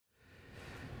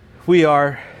We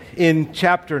are in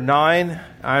chapter 9.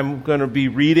 I'm going to be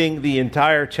reading the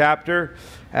entire chapter.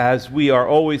 As we are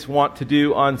always want to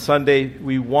do on Sunday,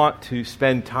 we want to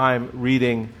spend time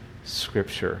reading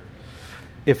Scripture.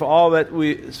 If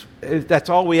that's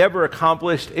all we ever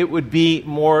accomplished, it would be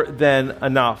more than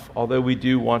enough. Although we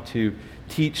do want to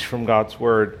teach from God's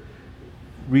Word,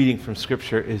 reading from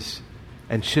Scripture is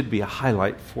and should be a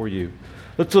highlight for you.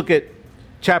 Let's look at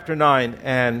chapter 9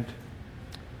 and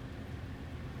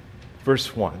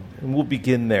verse 1, and we'll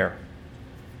begin there.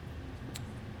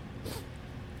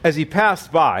 As he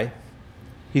passed by,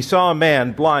 he saw a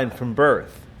man blind from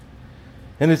birth.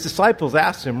 And his disciples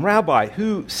asked him, "Rabbi,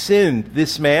 who sinned,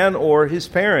 this man or his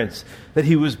parents, that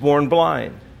he was born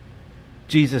blind?"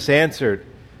 Jesus answered,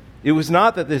 "It was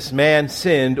not that this man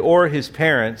sinned or his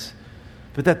parents,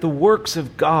 but that the works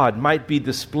of God might be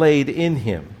displayed in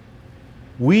him.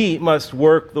 We must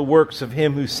work the works of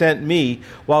him who sent me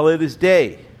while it is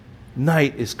day.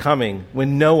 Night is coming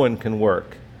when no one can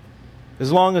work. As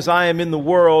long as I am in the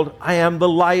world, I am the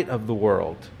light of the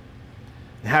world."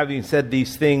 And having said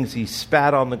these things, he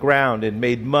spat on the ground and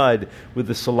made mud with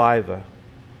the saliva.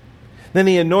 Then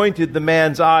he anointed the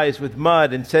man's eyes with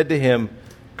mud and said to him,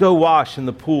 "Go wash in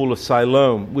the pool of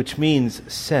Siloam," which means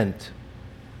sent.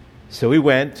 So he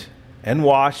went and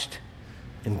washed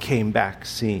and came back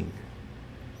seeing.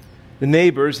 The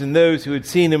neighbors and those who had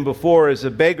seen him before as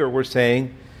a beggar were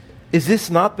saying, "Is this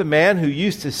not the man who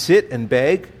used to sit and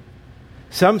beg?"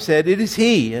 Some said, "It is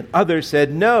he," and others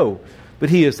said, "No, but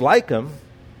he is like him."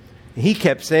 And he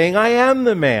kept saying, "I am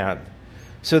the man."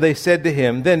 So they said to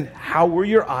him, "Then how were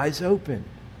your eyes open?"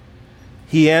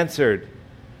 He answered,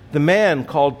 "The man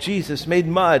called Jesus made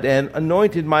mud and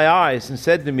anointed my eyes and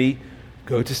said to me,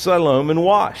 'Go to Siloam and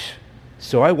wash.'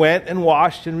 So I went and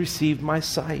washed and received my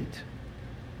sight."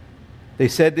 They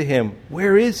said to him,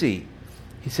 "Where is he?"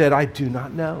 He said, "I do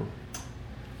not know."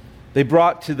 They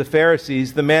brought to the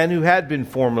Pharisees the man who had been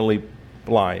formerly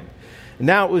blind. And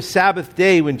now it was Sabbath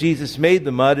day when Jesus made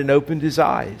the mud and opened his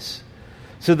eyes.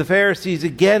 So the Pharisees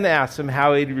again asked him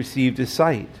how he had received his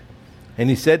sight. And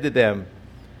he said to them,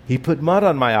 "He put mud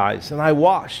on my eyes, and I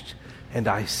washed, and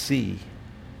I see."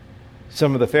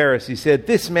 Some of the Pharisees said,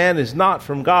 "This man is not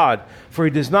from God, for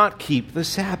he does not keep the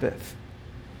Sabbath."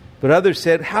 But others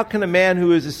said, "How can a man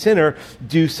who is a sinner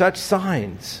do such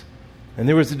signs?" And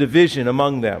there was a division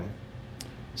among them.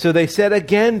 So they said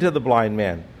again to the blind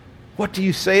man, "What do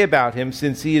you say about him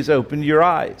since he has opened your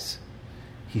eyes?"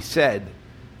 He said,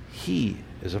 "He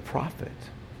is a prophet."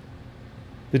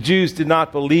 The Jews did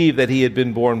not believe that he had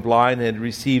been born blind and had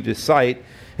received his sight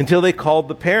until they called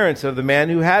the parents of the man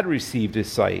who had received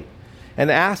his sight and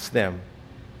asked them,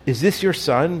 "Is this your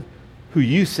son who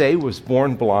you say was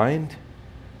born blind?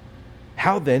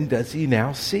 How then does he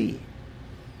now see?"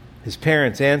 His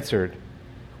parents answered,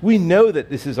 "We know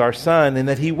that this is our son and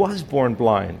that he was born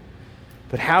blind.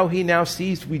 But how he now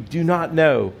sees we do not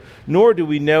know, nor do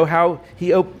we know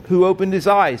who opened his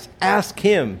eyes. Ask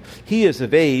him. He is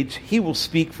of age. He will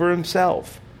speak for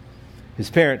himself." His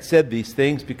parents said these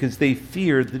things because they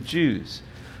feared the Jews.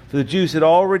 For the Jews had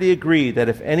already agreed that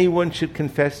if anyone should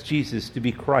confess Jesus to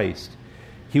be Christ,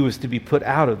 he was to be put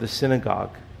out of the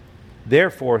synagogue.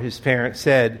 Therefore his parents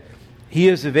said, "He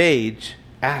is of age.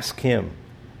 Ask him."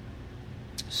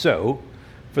 So,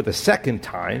 for the second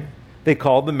time, they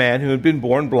called the man who had been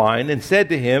born blind and said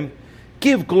to him,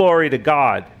 "Give glory to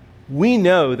God. We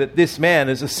know that this man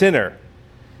is a sinner."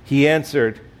 He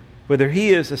answered, "Whether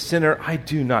he is a sinner, I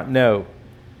do not know.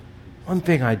 One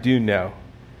thing I do know,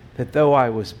 that though I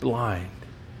was blind,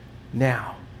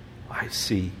 now I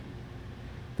see."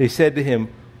 They said to him,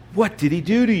 "What did he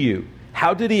do to you?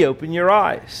 How did he open your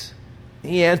eyes?"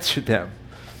 He answered them,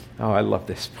 oh, I love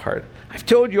this part. "I've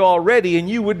told you already, and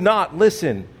you would not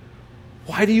listen.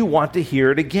 Why do you want to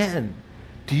hear it again?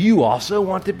 Do you also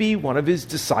want to be one of his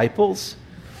disciples?"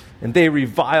 And they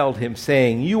reviled him,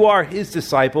 saying, "You are his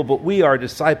disciple, but we are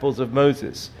disciples of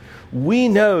Moses. We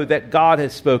know that God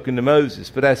has spoken to Moses,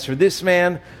 but as for this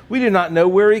man, we do not know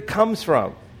where he comes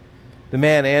from." The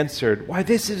man answered, "Why,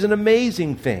 this is an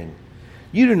amazing thing.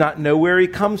 You do not know where he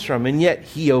comes from, and yet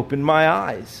he opened my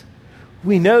eyes.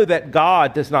 We know that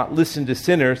God does not listen to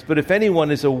sinners, but if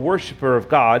anyone is a worshiper of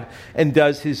God and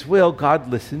does his will, God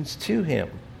listens to him.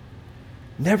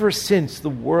 Never since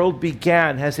the world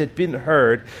began has it been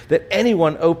heard that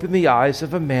anyone opened the eyes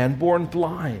of a man born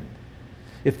blind.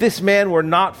 If this man were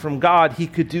not from God, he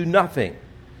could do nothing."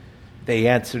 They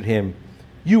answered him,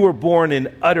 "You were born in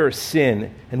utter sin,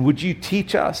 and would you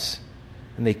teach us?"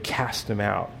 And they cast him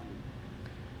out.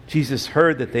 Jesus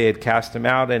heard that they had cast him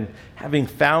out, and having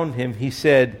found him, he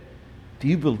said, "Do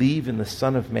you believe in the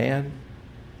Son of Man?"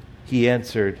 He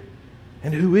answered,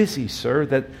 And who is he, sir,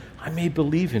 that I may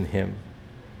believe in him?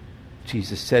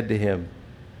 Jesus said to him,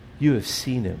 you have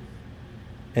seen him,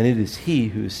 and it is he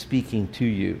who is speaking to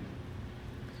you.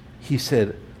 He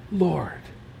said, Lord,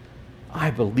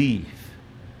 I believe.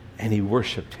 And he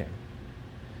worshiped him.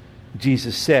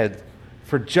 Jesus said,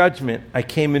 for judgment I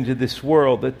came into this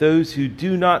world, that those who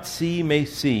do not see may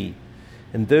see,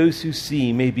 and those who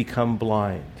see may become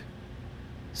blind.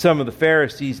 Some of the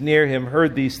Pharisees near him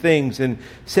heard these things and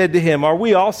said to him, are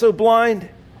we also blind?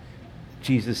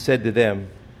 Jesus said to them,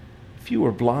 if you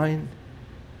were blind,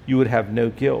 you would have no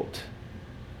guilt.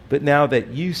 But now that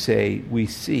you say we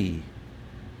see,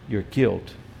 your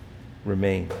guilt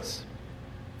remains.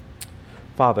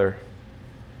 Father,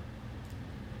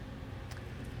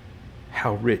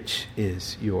 how rich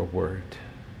is your word.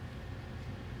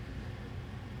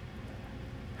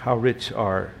 How rich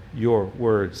are your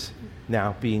words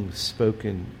now being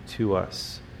spoken to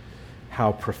us.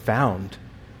 How profound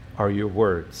are your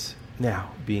words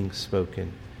now being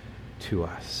spoken to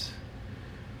us.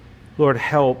 Lord,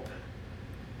 help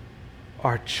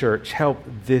our church, help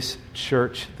this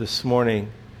church this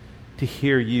morning to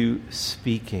hear you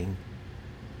speaking,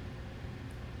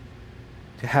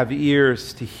 to have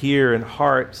ears to hear and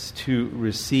hearts to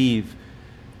receive.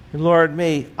 And Lord,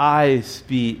 may eyes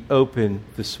be open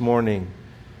this morning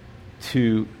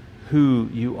to who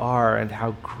you are and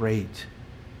how great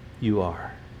you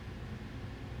are.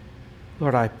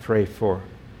 Lord, I pray for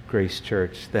Grace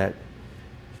Church that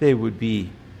they would be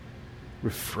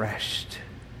refreshed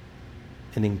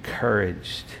and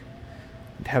encouraged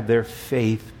and have their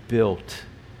faith built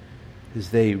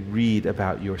as they read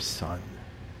about your Son.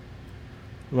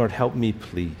 Lord, help me,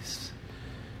 please,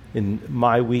 in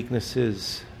my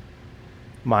weaknesses,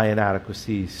 my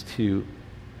inadequacies, to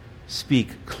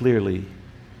speak clearly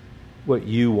what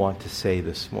you want to say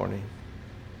this morning.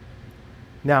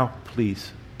 Now,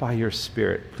 please, by your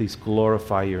Spirit, please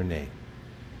glorify your name.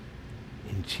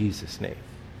 In Jesus' name,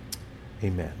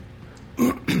 amen.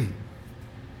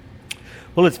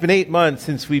 Well, it's been 8 months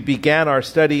since we began our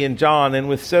study in John, and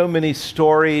with so many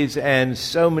stories and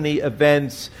so many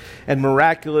events and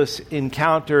miraculous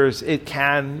encounters, it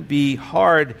can be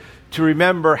hard to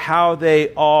remember how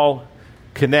they all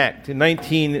connect. In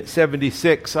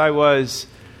 1976, I was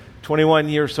 21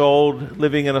 years old,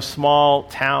 living in a small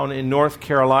town in North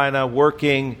Carolina,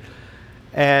 working,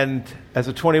 and as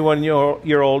a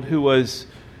 21-year-old who was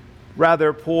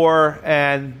rather poor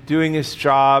and doing his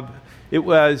job, it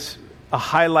was a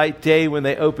highlight day when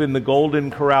they opened the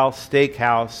Golden Corral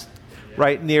Steakhouse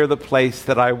right near the place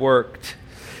that I worked.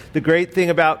 The great thing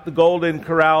about the Golden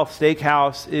Corral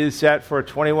Steakhouse is that for a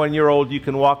 21-year-old, you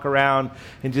can walk around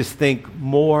and just think,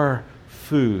 more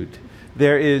food.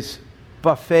 There is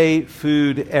buffet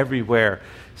food everywhere.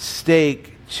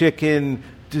 Steak, chicken,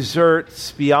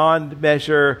 desserts beyond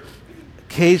measure,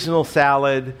 occasional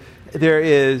salad. There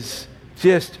is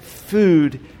just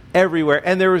food everywhere.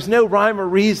 And there was no rhyme or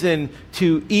reason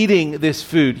to eating this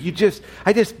food.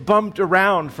 I just bumped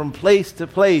around from place to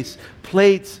place,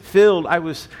 plates filled. I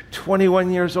was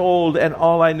 21 years old, and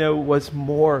all I know was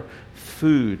more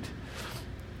food.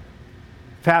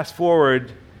 Fast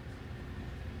forward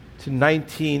to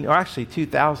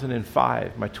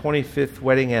 2005, my 25th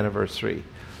wedding anniversary.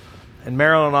 And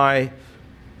Marilyn and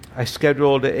I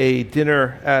scheduled a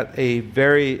dinner at a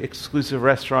very exclusive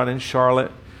restaurant in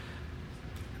Charlotte,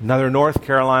 another North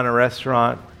Carolina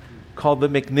restaurant called the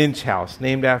McNinch House,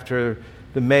 named after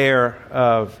the mayor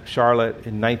of Charlotte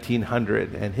in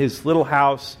 1900. And his little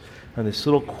house on this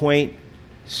little quaint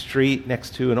street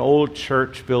next to an old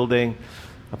church building,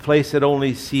 a place that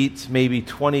only seats maybe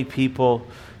 20 people.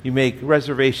 You make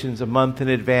reservations a month in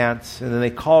advance, and then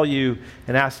they call you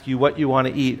and ask you what you want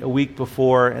to eat a week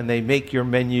before, and they make your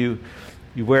menu.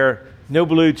 You wear no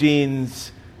blue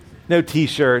jeans, no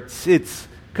T-shirts. It's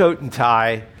coat and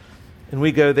tie. And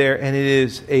we go there, and it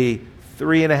is a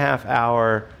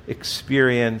 3.5-hour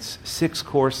experience,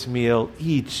 6-course meal,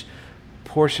 each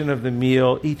portion of the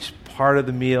meal, each part of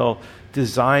the meal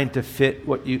designed to fit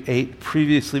what you ate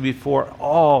previously before,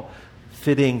 all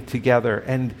fitting together.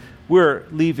 And we're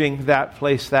leaving that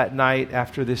place that night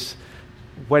after this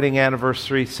wedding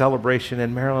anniversary celebration,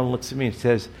 and Marilyn looks at me and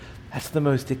says, "That's the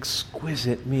most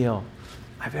exquisite meal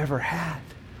I've ever had.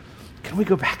 Can we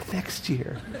go back next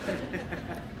year?"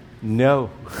 No.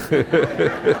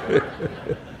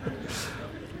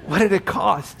 What did it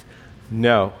cost?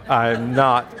 No, I'm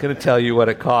not going to tell you what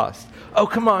it cost. Oh,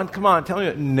 come on, tell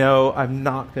me. No, I'm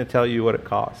not going to tell you what it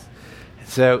cost. And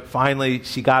so finally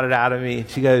she got it out of me, and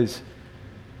she goes,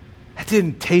 "That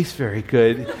didn't taste very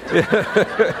good."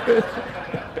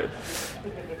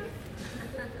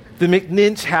 the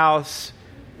McNinch house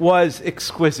was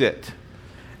exquisite.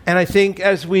 And I think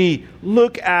as we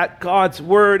look at God's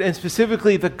Word, and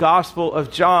specifically the Gospel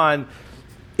of John,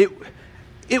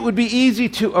 it would be easy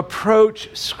to approach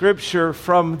Scripture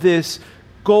from this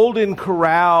Golden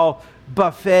Corral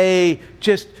buffet,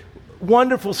 just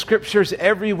wonderful scriptures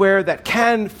everywhere that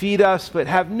can feed us but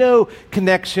have no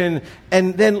connection,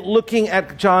 and then looking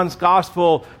at John's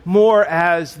Gospel more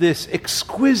as this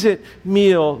exquisite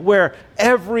meal where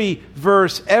every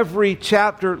verse, every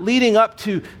chapter leading up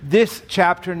to this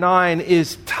chapter 9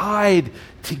 is tied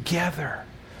together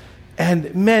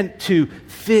and meant to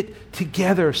fit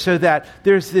together so that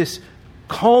there's this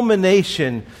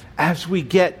culmination as we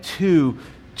get to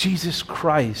Jesus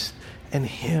Christ and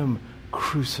Him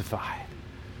crucified.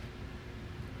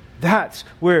 That's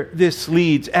where this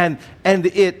leads, and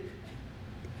it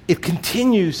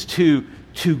continues to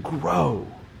grow.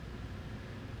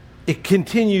 It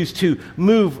continues to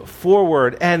move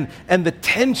forward, and the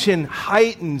tension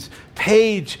heightens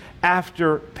page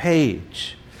after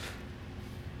page.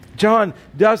 John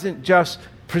doesn't just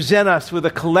present us with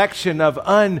a collection of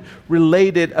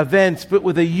unrelated events, but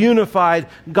with a unified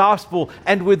gospel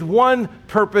and with one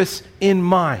purpose in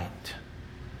mind.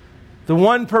 The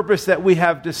one purpose that we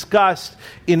have discussed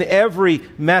in every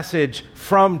message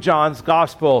from John's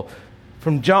Gospel,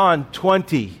 from John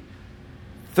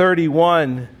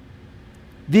 20:31,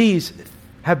 these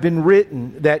have been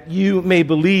written that you may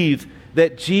believe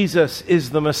that Jesus is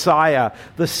the Messiah,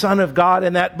 the Son of God,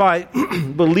 and that by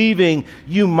believing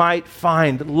you might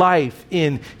find life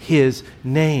in His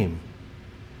name.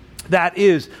 That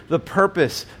is the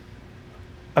purpose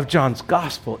of John's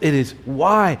Gospel. It is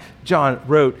why John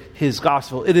wrote his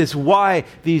Gospel. It is why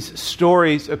these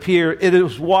stories appear. It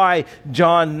is why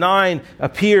John 9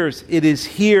 appears. It is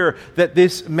here that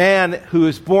this man who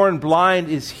is born blind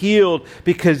is healed,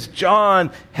 because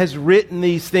John has written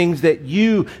these things that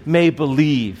you may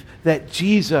believe that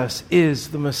Jesus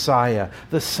is the Messiah,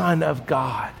 the Son of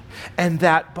God, and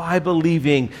that by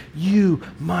believing you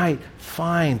might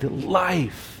find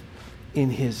life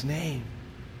in His name.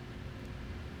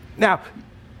 Now,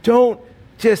 don't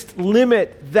just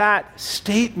limit that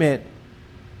statement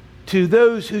to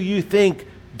those who you think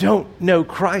don't know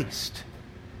Christ.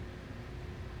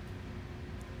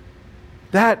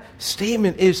 That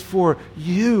statement is for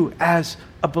you as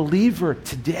a believer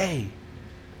today.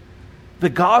 The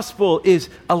gospel is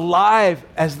alive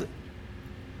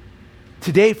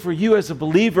today for you as a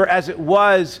believer as it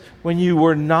was when you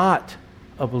were not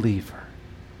a believer.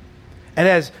 And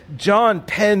as John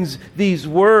pens these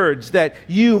words, that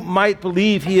you might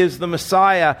believe He is the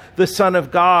Messiah, the Son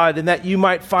of God, and that you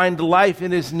might find life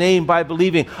in His name by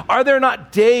believing, are there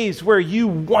not days where you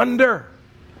wonder,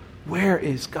 where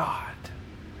is God?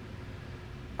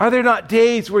 Are there not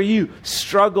days where you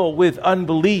struggle with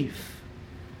unbelief?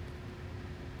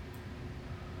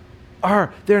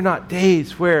 Are there not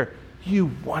days where you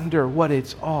wonder what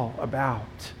it's all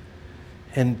about?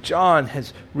 And John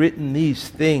has written these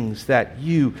things that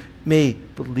you may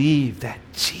believe that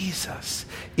Jesus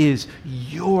is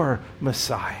your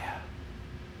Messiah,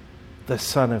 the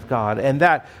Son of God, and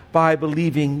that by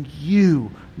believing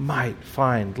you might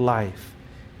find life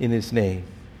in His name.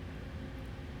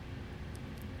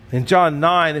 In John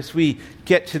 9, as we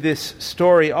get to this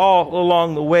story, all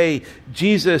along the way,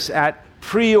 Jesus at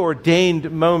preordained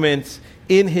moments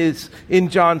in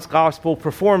John's Gospel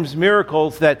performs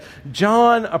miracles that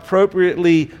John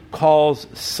appropriately calls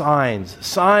signs.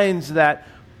 Signs that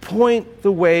point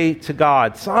the way to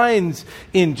God. Signs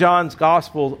in John's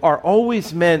Gospel are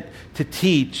always meant to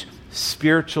teach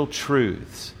spiritual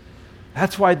truths.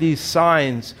 That's why these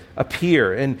signs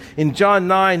appear. And in John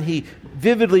 9,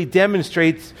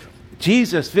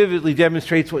 Jesus vividly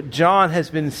demonstrates what John has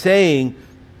been saying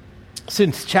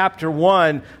since chapter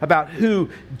 1 about who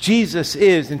Jesus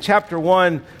is. In chapter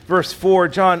 1, verse 4,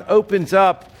 John opens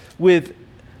up with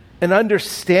an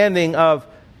understanding of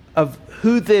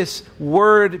who this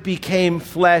Word became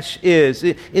flesh is.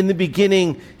 In the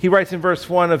beginning, he writes in verse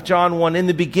 1 of John 1, in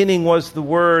the beginning was the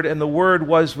Word, and the Word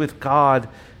was with God,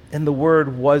 and the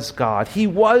Word was God. He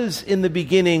was in the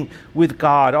beginning with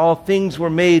God. All things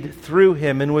were made through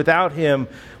Him, and without Him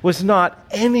was not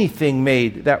anything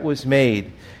made that was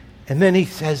made. And then he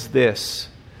says this.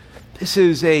 This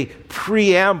is a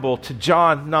preamble to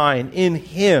John 9. In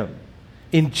Him,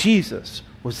 in Jesus,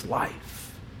 was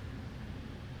life.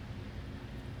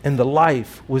 And the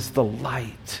life was the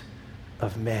light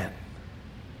of men.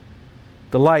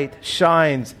 The light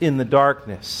shines in the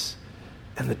darkness,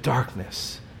 and the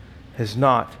darkness has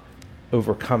not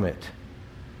overcome it.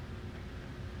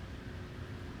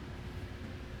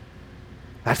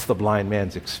 That's the blind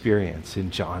man's experience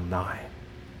in John 9.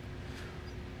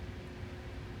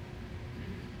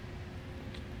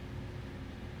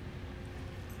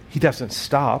 He doesn't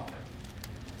stop.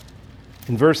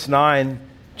 In verse 9,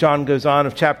 John goes on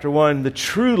of chapter 1, the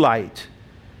true light,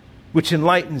 which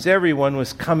enlightens everyone,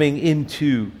 was coming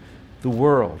into the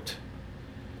world.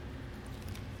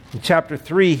 In chapter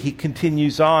 3, he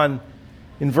continues on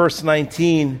in verse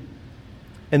 19,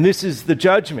 and this is the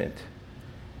judgment.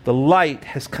 The light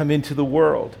has come into the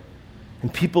world,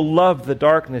 and people love the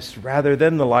darkness rather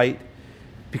than the light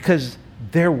because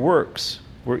their works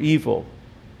were evil.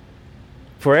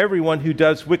 For everyone who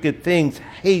does wicked things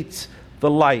hates the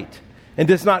light and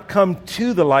does not come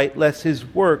to the light lest his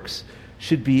works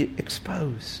should be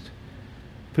exposed.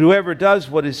 But whoever does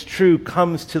what is true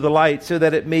comes to the light so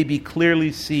that it may be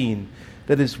clearly seen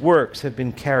that his works have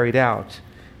been carried out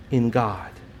in God.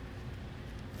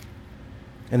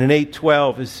 And in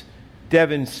 8:12, as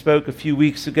Devin spoke a few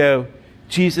weeks ago,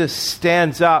 Jesus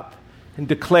stands up and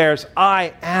declares,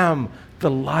 I am the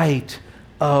light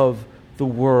of the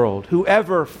world.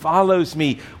 Whoever follows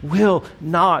me will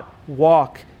not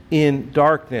walk in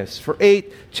darkness. For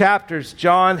 8 chapters,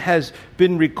 John has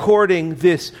been recording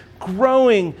this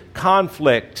growing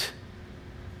conflict.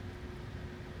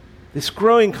 This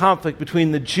growing conflict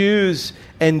between the Jews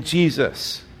and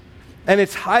Jesus. And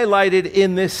it's highlighted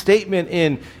in this statement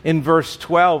in verse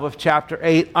 12 of chapter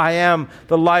 8, I am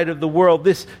the light of the world.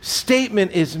 This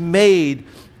statement is made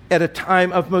at a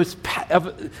time of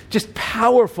just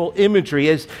powerful imagery.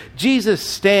 As Jesus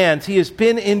stands, he has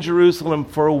been in Jerusalem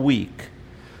for a week.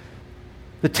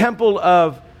 The temple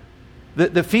of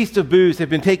the Feast of Booths have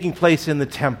been taking place in the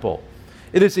temple.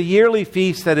 It is a yearly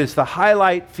feast that is the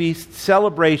highlight feast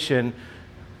celebration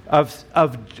of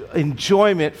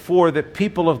enjoyment for the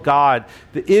people of God,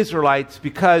 the Israelites,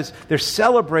 because they're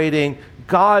celebrating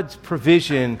God's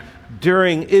provision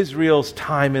during Israel's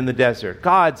time in the desert.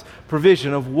 God's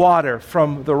provision of water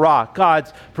from the rock.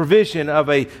 God's provision of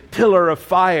a pillar of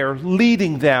fire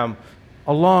leading them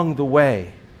along the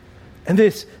way. And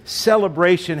this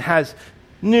celebration has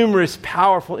numerous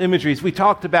powerful imageries. We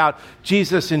talked about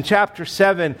Jesus in chapter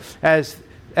 7 as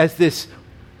this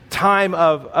time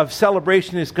of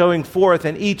celebration is going forth,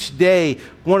 and each day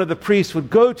one of the priests would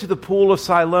go to the pool of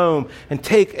Siloam and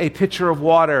take a pitcher of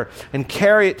water and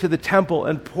carry it to the temple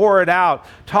and pour it out,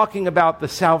 talking about the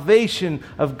salvation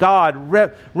of God,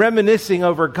 reminiscing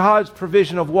over God's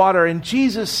provision of water. And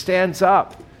Jesus stands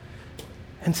up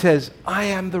and says, I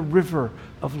am the river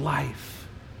of life,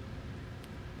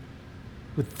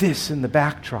 with this in the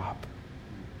backdrop.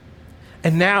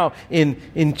 And now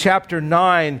in chapter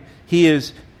 9,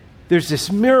 there's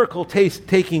this miracle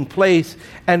taking place,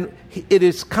 and it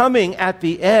is coming at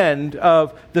the end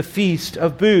of the Feast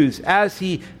of Booths. As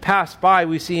he passed by,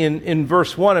 we see in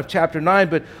verse 1 of chapter 9,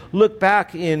 but look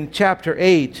back in chapter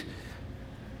 8.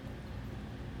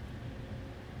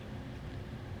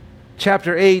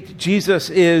 Chapter 8, Jesus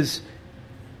is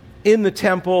in the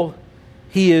temple.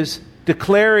 He is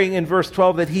declaring in verse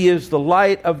 12 that he is the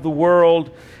light of the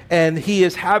world, and he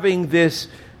is having this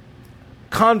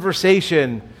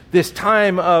conversation, this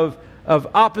time of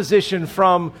opposition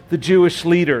from the Jewish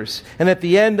leaders. And at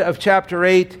the end of chapter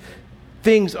 8,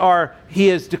 he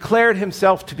has declared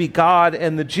himself to be God,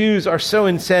 and the Jews are so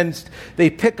incensed, they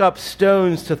pick up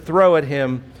stones to throw at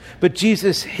him. But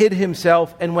Jesus hid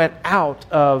himself and went out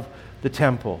of the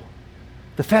temple.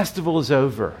 The festival is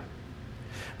over.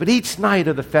 But each night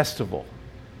of the festival,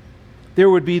 there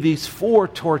would be these 4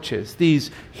 torches,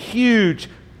 these huge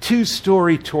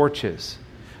 2-story torches,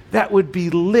 that would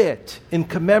be lit in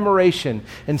commemoration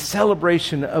and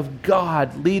celebration of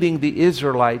God leading the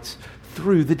Israelites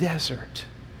through the desert.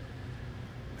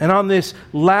 And on the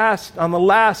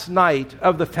last night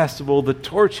of the festival, the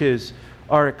torches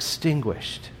are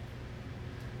extinguished.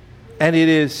 And it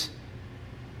is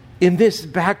in this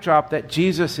backdrop that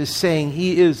Jesus is saying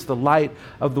he is the light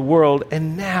of the world.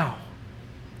 And now,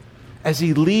 as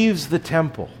he leaves the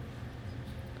temple,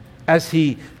 as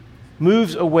he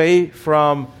moves away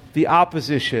from the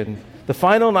opposition, the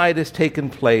final night has taken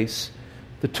place,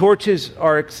 the torches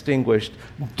are extinguished,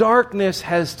 darkness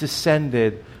has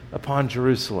descended upon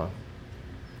Jerusalem.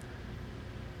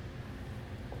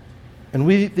 And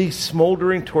with these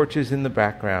smoldering torches in the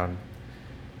background,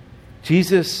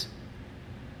 Jesus,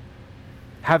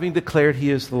 having declared he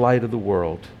is the light of the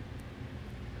world,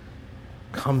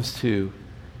 comes to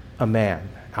a man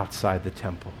outside the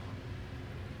temple.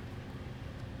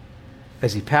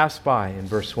 As he passed by, in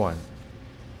verse 1,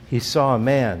 he saw a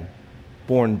man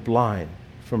born blind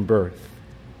from birth.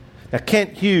 Now,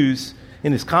 Kent Hughes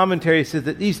in his commentary, says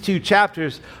that these two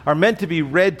chapters are meant to be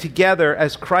read together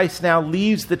as Christ now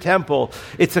leaves the temple.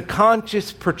 It's a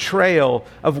conscious portrayal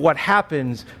of what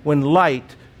happens when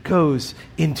light goes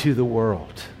into the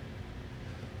world.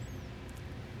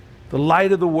 The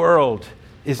light of the world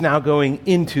is now going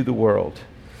into the world.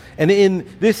 And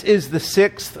this is the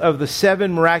sixth of the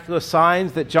 7 miraculous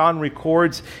signs that John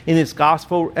records in his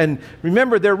gospel. And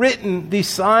remember, they're written, these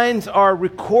signs are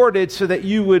recorded so that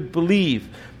you would believe.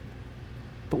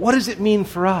 But what does it mean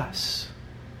for us?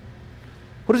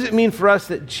 What does it mean for us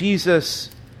that Jesus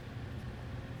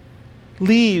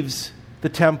leaves the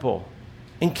temple,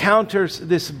 encounters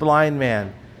this blind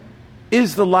man,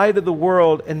 is the light of the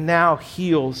world, and now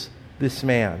heals this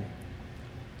man?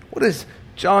 What does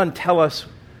John tell us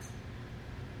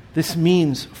this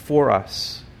means for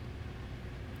us?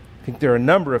 I think there are a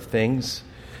number of things.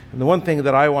 And the one thing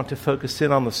that I want to focus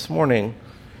in on this morning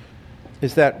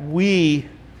is that we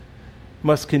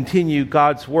must continue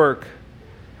God's work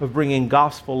of bringing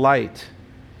gospel light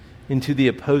into the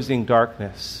opposing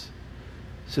darkness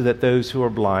so that those who are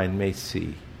blind may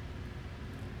see.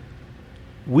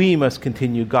 We must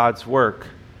continue God's work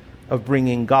of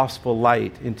bringing gospel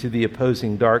light into the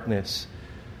opposing darkness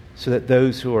so that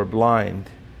those who are blind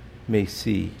may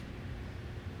see.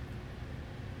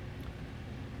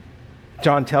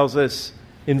 John tells us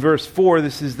in verse 4,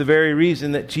 this is the very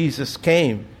reason that Jesus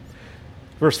came.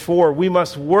 Verse 4, we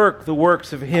must work the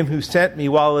works of him who sent me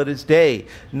while it is day.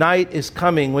 Night is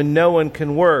coming when no one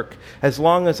can work. As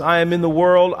long as I am in the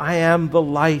world, I am the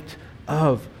light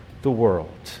of the world.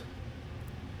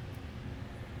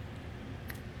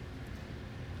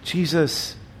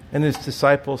 Jesus and his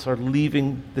disciples are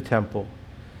leaving the temple.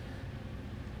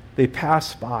 They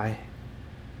pass by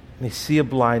and they see a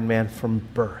blind man from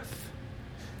birth.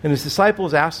 And his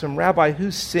disciples ask him, Rabbi, who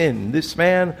sinned, this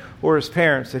man or his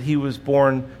parents, that he was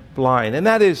born blind? And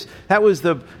that was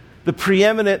the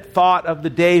preeminent thought of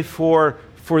the day for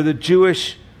the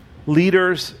Jewish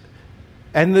leaders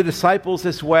and the disciples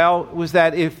as well, was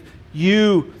that if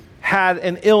you had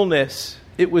an illness,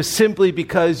 it was simply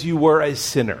because you were a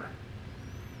sinner.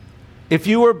 If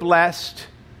you were blessed,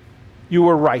 you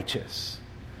were righteous.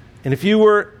 And if you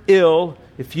were ill,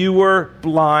 if you were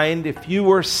blind, if you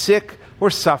were sick or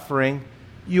suffering,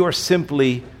 you are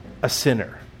simply a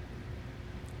sinner.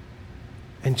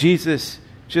 And Jesus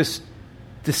just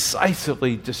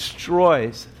decisively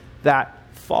destroys that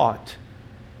thought.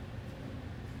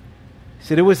 He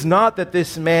said it was not that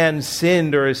this man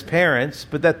sinned or his parents,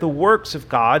 but that the works of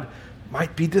God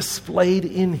might be displayed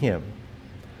in him.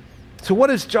 So what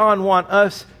does John want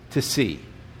us to see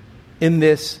in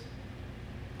this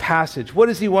passage? What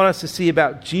does he want us to see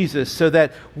about Jesus so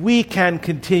that we can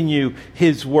continue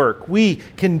his work? We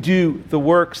can do the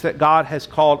works that God has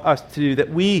called us to do, that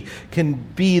we can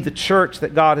be the church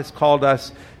that God has called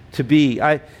us to be.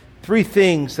 3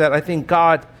 things that I think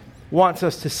God wants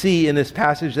us to see in this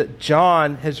passage that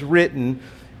John has written.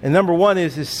 And number 1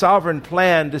 is his sovereign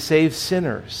plan to save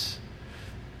sinners.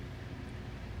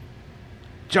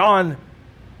 John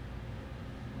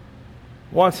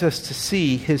wants us to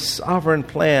see his sovereign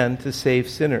plan to save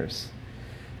sinners.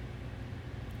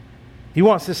 He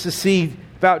wants us to see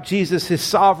about Jesus his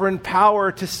sovereign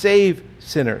power to save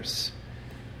sinners.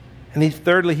 And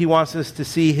thirdly, he wants us to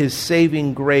see his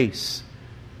saving grace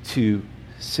to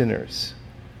sinners.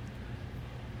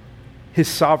 His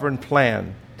sovereign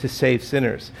plan to save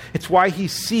sinners. It's why he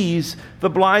sees the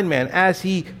blind man as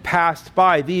he passed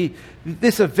by.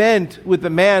 This event with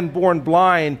the man born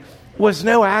blind was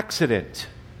no accident.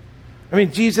 I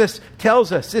mean, Jesus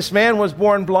tells us this man was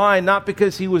born blind not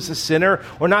because he was a sinner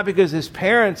or not because his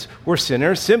parents were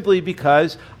sinners, simply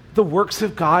because the works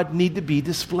of God need to be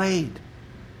displayed.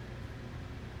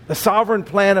 The sovereign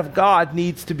plan of God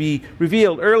needs to be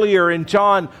revealed. Earlier in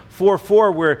John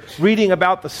 4:4, we're reading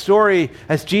about the story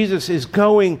as Jesus is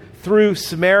going through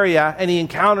Samaria and he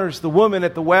encounters the woman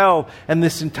at the well and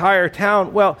this entire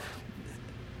town. Well,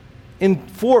 in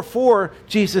 4:4,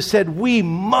 Jesus said, we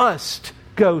must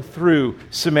go through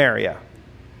Samaria.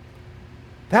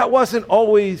 That wasn't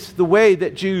always the way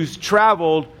that Jews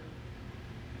traveled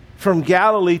from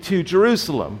Galilee to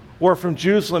Jerusalem or from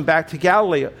Jerusalem back to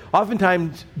Galilee.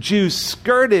 Oftentimes, Jews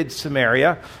skirted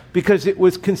Samaria because it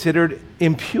was considered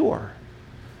impure.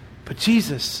 But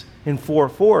Jesus in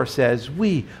 4:4 says,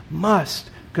 we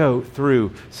must go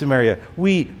through Samaria.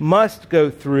 We must go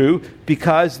through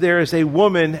because there is a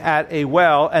woman at a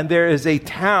well and there is a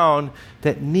town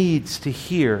that needs to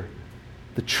hear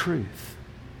the truth.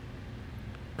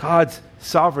 God's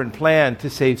sovereign plan to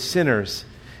save sinners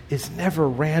is never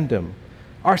random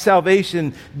Our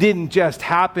salvation didn't just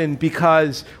happen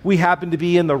because we happened to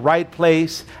be in the right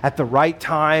place at the right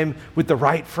time with the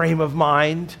right frame of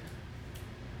mind.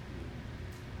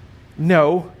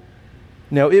 No,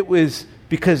 it was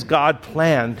because God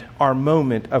planned our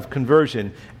moment of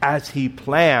conversion as He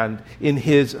planned in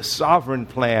His sovereign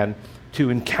plan to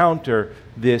encounter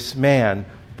this man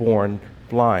born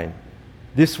blind.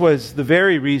 This was the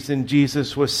very reason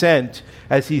Jesus was sent,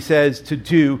 as He says, to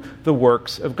do the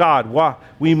works of God.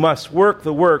 We must work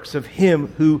the works of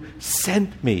Him who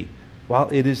sent me while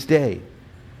it is day.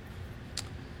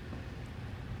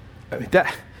 I mean,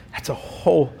 that's a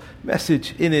whole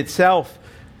message in itself.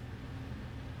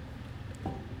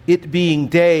 It being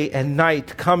day and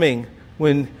night coming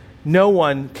when no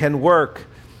one can work.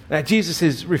 Now, Jesus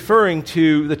is referring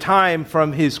to the time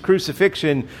from His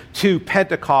crucifixion to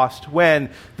Pentecost when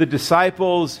the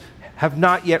disciples have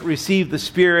not yet received the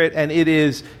Spirit and it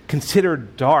is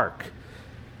considered dark.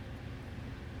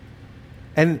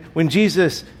 And when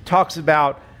Jesus talks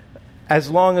about, as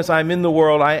long as I'm in the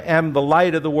world, I am the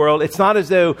light of the world, it's not as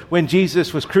though when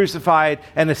Jesus was crucified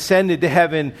and ascended to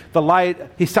heaven,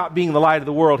 He stopped being the light of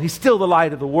the world. He's still the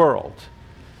light of the world.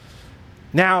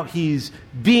 Now He's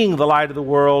being the light of the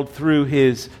world through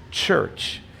His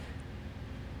church.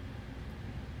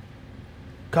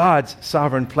 God's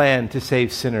sovereign plan to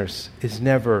save sinners is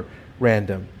never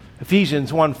random.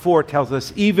 Ephesians 1:4 tells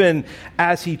us, even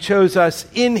as He chose us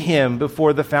in Him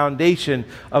before the foundation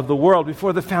of the world.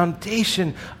 Before the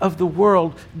foundation of the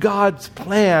world, God's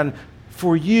plan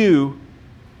for you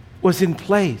was in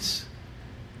place.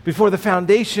 Before the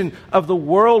foundation of the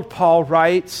world, Paul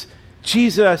writes,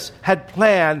 Jesus had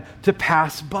planned to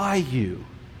pass by you.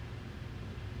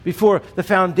 Before the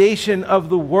foundation of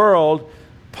the world,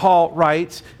 Paul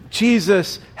writes,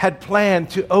 Jesus had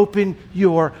planned to open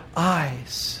your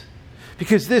eyes.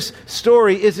 Because this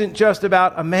story isn't just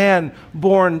about a man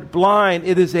born blind.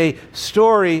 It is a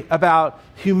story about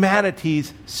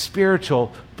humanity's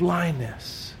spiritual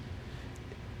blindness.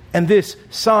 And this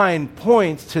sign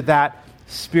points to that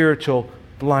spiritual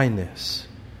blindness.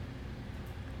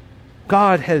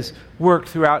 God has worked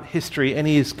throughout history, and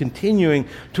He is continuing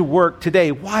to work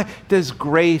today. Why does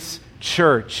Grace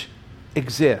Church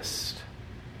exist?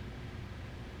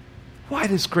 Why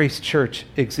does Grace Church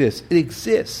exist? It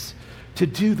exists to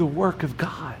do the work of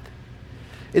God.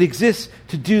 It exists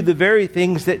to do the very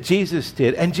things that Jesus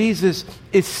did. And Jesus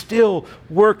is still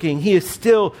working. He is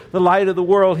still the light of the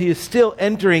world. He is still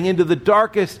entering into the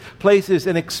darkest places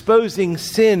and exposing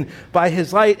sin by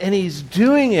His light. And He's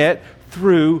doing it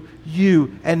through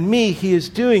you and me. He is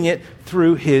doing it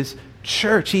through His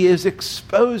church. He is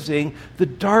exposing the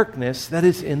darkness that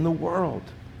is in the world.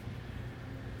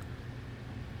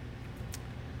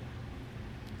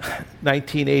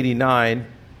 1989,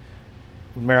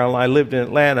 when Meryl and I lived in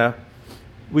Atlanta,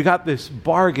 we got this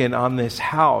bargain on this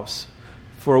house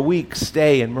for a week's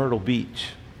stay in Myrtle Beach.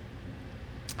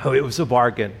 Oh, it was a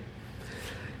bargain.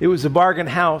 It was a bargain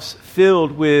house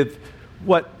filled with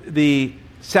what the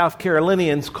South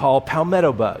Carolinians call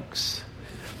palmetto bugs.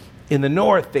 In the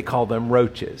north, they call them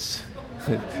roaches.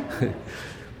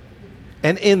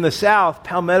 And in the south,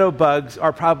 palmetto bugs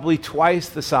are probably twice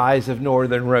the size of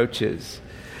northern roaches.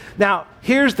 Now,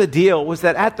 here's the deal, was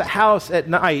that at the house at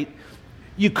night,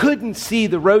 you couldn't see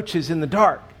the roaches in the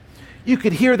dark. You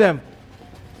could hear them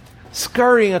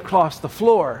scurrying across the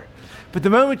floor. But the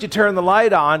moment you turn the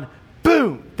light on,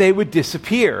 boom, they would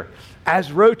disappear,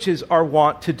 as roaches are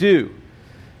wont to do.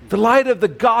 The light of the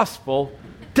gospel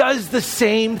does the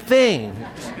same thing.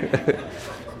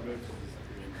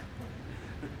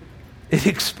 It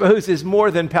exposes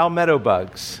more than palmetto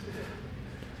bugs.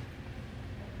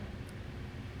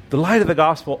 The light of the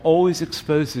gospel always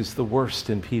exposes the worst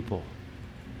in people,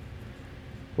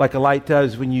 like a light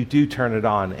does when you do turn it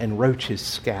on and roaches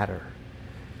scatter.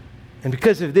 And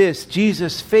because of this,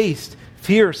 Jesus faced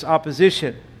fierce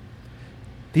opposition.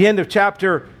 The end of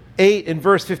chapter 8 in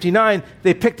verse 59,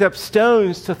 they picked up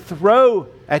stones to throw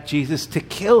at Jesus to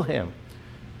kill Him,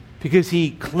 because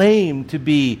He claimed to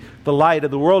be the light of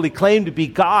the world. He claimed to be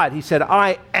God. He said,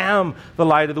 I am the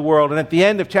light of the world. And at the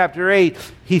end of chapter 8,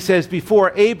 He says,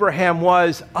 before Abraham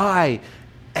was, I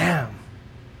am.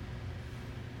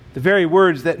 The very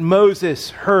words that Moses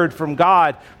heard from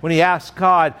God when he asked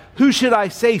God, who should I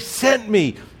say sent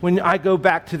me when I go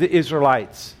back to the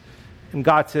Israelites? And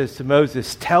God says to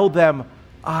Moses, tell them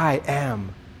I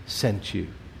am sent you.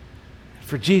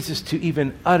 For Jesus to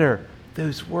even utter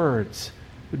those words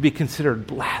would be considered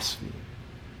blasphemy.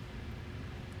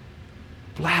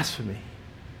 Blasphemy.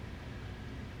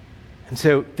 And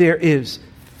so there is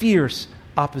fierce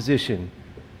opposition.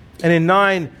 And in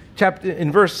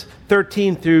in verse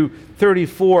 13 through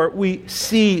 34, we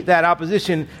see that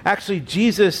opposition. Actually,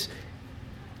 Jesus,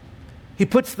 he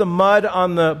puts the mud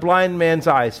on the blind man's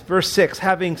eyes. Verse 6,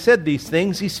 having said these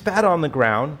things, he spat on the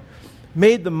ground,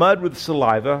 made the mud with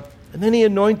saliva, and then he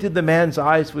anointed the man's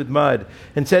eyes with mud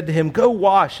and said to him, go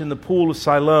wash in the pool of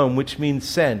Siloam, which means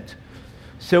sent.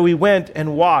 So he went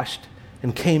and washed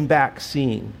and came back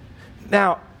seeing.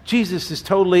 Now, Jesus is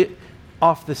totally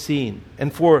off the scene.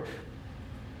 And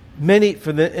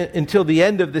until the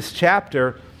end of this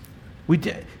chapter,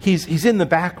 he's in the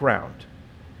background.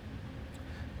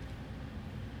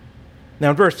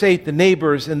 Now in verse 8, the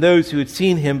neighbors and those who had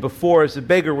seen him before as a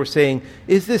beggar were saying,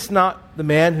 is this not the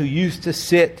man who used to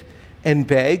sit and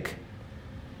beg?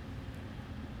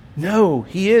 No,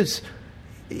 he is.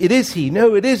 It is he.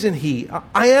 No, it isn't he.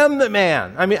 I am the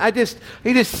man. I mean,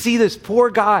 you just see this poor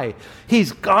guy.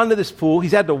 He's gone to this pool.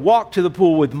 He's had to walk to the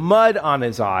pool with mud on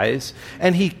his eyes,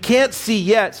 and he can't see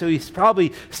yet, so he's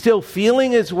probably still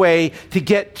feeling his way to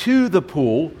get to the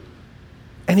pool.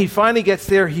 And he finally gets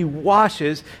there, he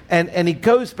washes, and he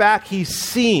goes back, he's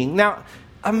seeing. Now,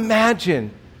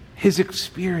 imagine his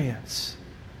experience.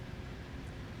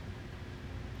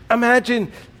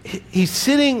 Imagine he's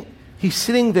sitting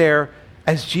there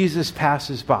as Jesus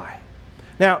passes by.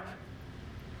 Now,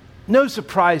 no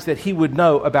surprise that he would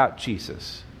know about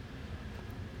Jesus.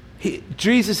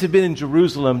 Jesus had been in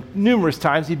Jerusalem numerous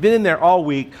times. He'd been in there all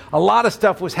week. A lot of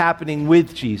stuff was happening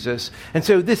with Jesus. And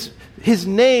so his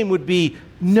name would be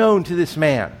known to this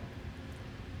man.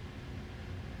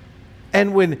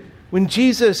 And when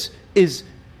Jesus is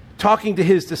talking to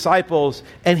his disciples,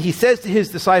 and he says to his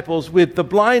disciples, with the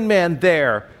blind man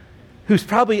there, who's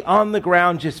probably on the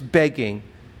ground just begging,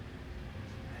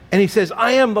 and he says,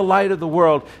 I am the light of the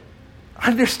world.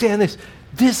 Understand this.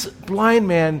 This blind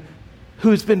man,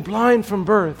 who's been blind from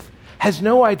birth, has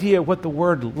no idea what the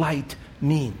word light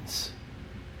means.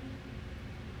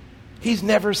 He's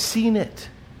never seen it.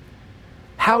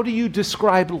 How do you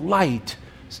describe light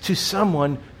to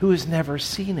someone who has never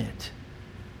seen it?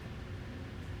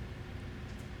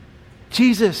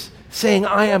 Jesus saying,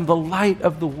 I am the light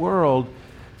of the world,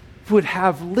 would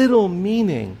have little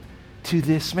meaning to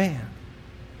this man.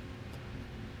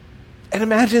 And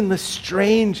imagine the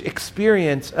strange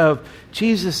experience of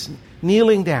Jesus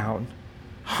kneeling down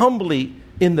humbly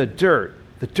in the dirt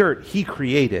he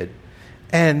created,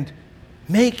 and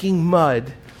making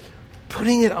mud,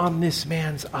 putting it on this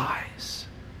man's eyes,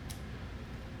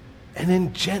 and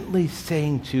then gently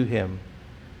saying to him,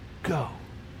 go,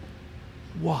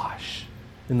 wash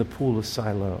in the pool of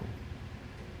Siloam.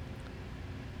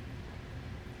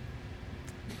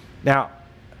 Now,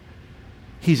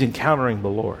 he's encountering the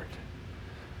Lord.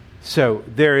 So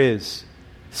there is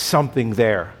something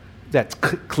there that's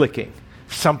clicking,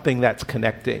 something that's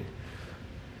connecting.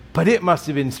 But it must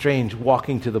have been strange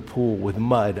walking to the pool with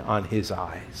mud on his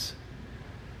eyes.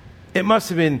 It must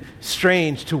have been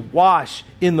strange to wash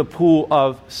in the pool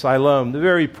of Siloam, the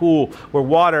very pool where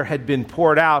water had been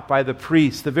poured out by the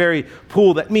priest, the very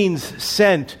pool that means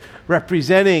sent,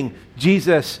 representing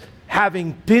Jesus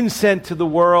having been sent to the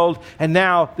world, and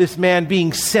now this man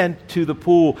being sent to the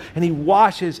pool, and he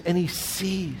washes and he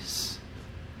sees.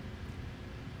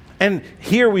 And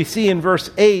here we see in verse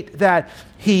 8 that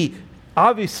he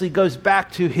obviously goes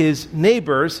back to his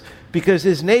neighbors because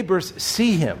his neighbors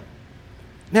see him.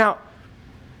 Now,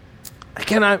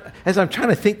 again, as I'm trying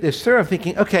to think this through, I'm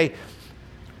thinking, okay,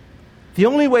 the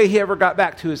only way he ever got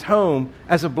back to his home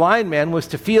as a blind man was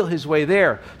to feel his way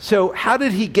there. So how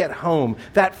did he get home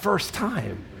that first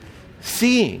time?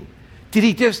 Seeing. Did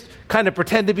he just kind of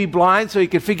pretend to be blind so he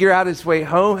could figure out his way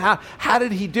home? How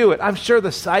did he do it? I'm sure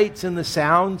the sights and the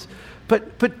sounds,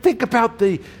 but think about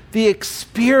the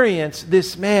experience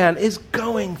this man is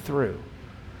going through.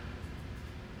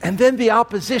 And then the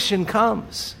opposition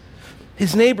comes.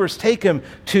 His neighbors take him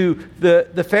to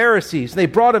the Pharisees. They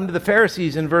brought him to the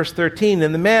Pharisees in verse 13.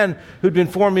 And the man who'd been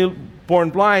born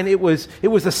blind, it was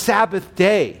a Sabbath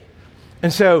day.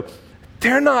 And so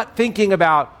they're not thinking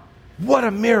about what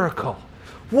a miracle.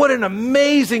 What an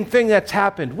amazing thing that's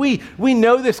happened. We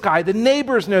know this guy. The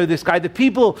neighbors know this guy. The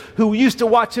people who used to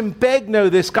watch him beg know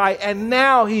this guy. And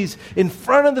now he's in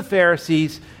front of the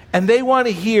Pharisees, and they want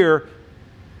to hear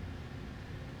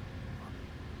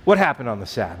what happened on the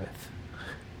Sabbath.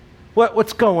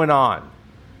 What's going on?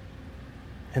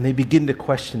 And they begin to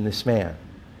question this man.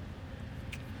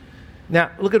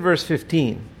 Now, look at verse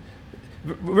 15.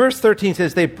 Verse 13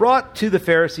 says, they brought to the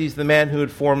Pharisees the man who had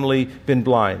formerly been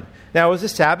blind. Now, it was a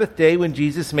Sabbath day when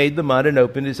Jesus made the mud and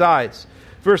opened his eyes.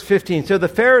 Verse 15, so the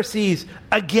Pharisees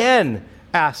again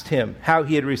asked him how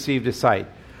he had received his sight.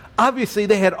 Obviously,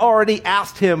 they had already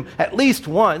asked him at least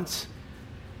once.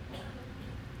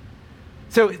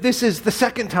 So this is the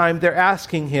second time they're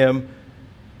asking him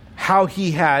how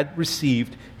he had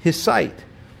received his sight.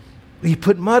 He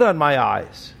put mud on my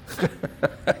eyes.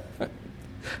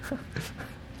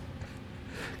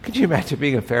 Could you imagine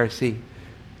being a Pharisee?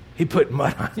 He put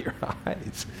mud on your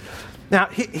eyes. Now,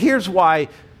 here's why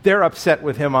they're upset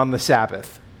with him on the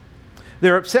Sabbath.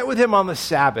 They're upset with him on the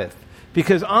Sabbath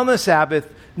because on the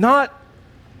Sabbath, not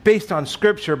based on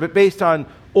Scripture, but based on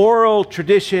oral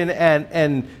tradition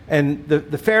and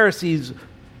the Pharisees'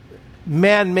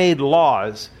 man-made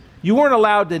laws, you weren't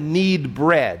allowed to knead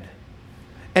bread.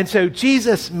 And so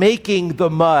Jesus making the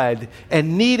mud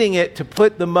and kneading it to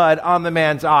put the mud on the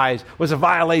man's eyes was a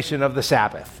violation of the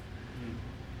Sabbath.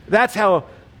 That's how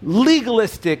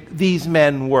legalistic these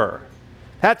men were.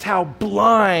 That's how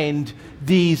blind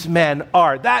these men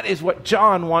are. That is what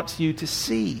John wants you to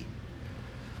see.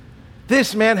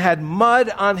 This man had mud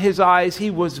on his eyes. He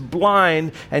was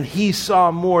blind, and he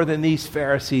saw more than these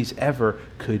Pharisees ever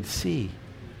could see.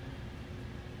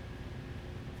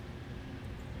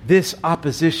 This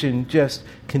opposition just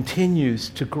continues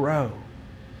to grow.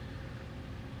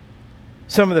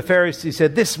 Some of the Pharisees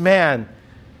said, "This man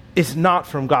is not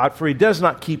from God, for he does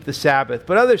not keep the Sabbath."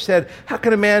 But others said, "How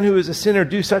can a man who is a sinner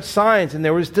do such signs?" And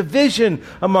there was division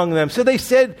among them. So they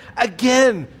said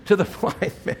again to the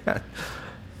blind man,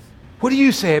 "What do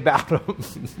you say about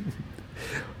him?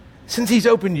 Since he's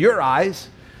opened your eyes."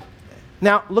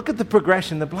 Now, look at the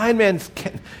progression. The blind man,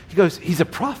 he goes, he's a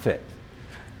prophet.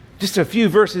 Just a few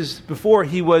verses before,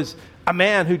 he was a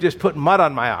man who just put mud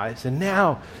on my eyes. And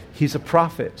now he's a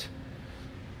prophet.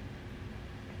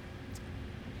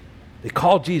 They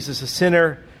call Jesus a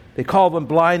sinner. They call the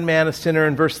blind man a sinner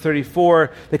in verse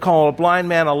 34. They call a blind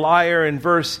man a liar in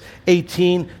verse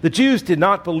 18. The Jews did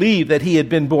not believe that he had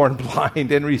been born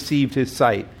blind and received his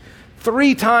sight.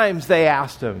 3 times they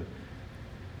asked him,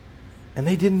 and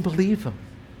they didn't believe him.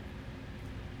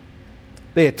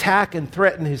 They attack and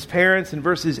threaten his parents in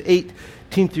verses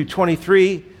 18 through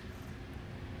 23.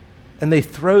 And they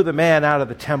throw the man out of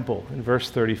the temple in verse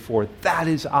 34. That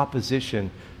is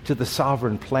opposition to the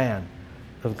sovereign plan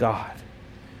of God.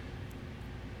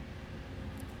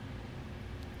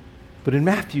 But in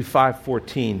Matthew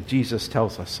 5:14, Jesus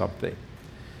tells us something.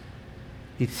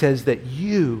 He says that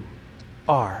you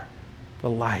are the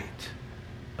light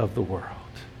of the world.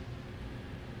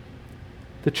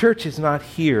 The church is not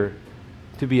here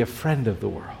to be a friend of the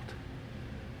world,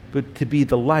 but to be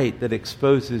the light that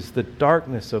exposes the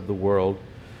darkness of the world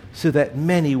so that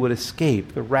many would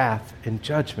escape the wrath and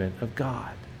judgment of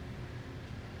God.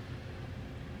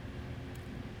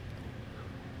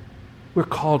 We're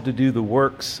called to do the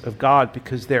works of God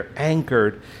because they're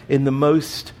anchored in the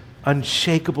most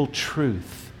unshakable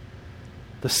truth,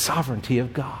 the sovereignty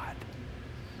of God.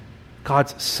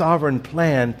 God's sovereign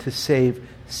plan to save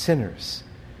sinners.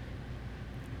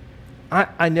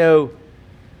 I know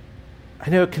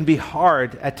it can be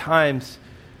hard at times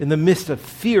in the midst of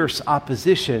fierce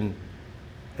opposition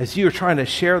as you're trying to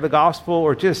share the gospel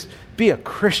or just be a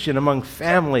Christian among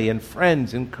family and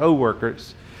friends and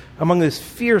coworkers, among this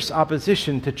fierce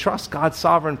opposition to trust God's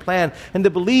sovereign plan and to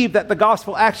believe that the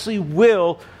gospel actually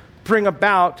will bring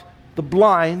about the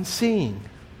blind seeing.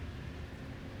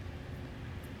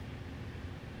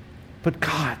 But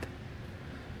God's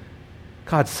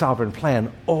sovereign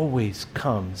plan always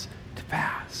comes to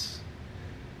pass.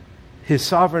 His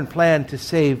sovereign plan to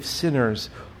save sinners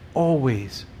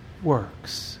always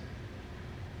works.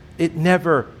 It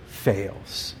never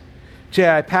fails.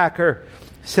 J.I. Packer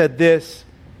said this.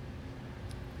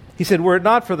 He said, "Were it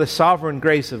not for the sovereign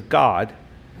grace of God,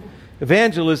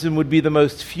 evangelism would be the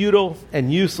most futile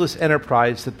and useless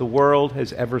enterprise that the world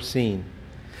has ever seen.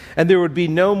 And there would be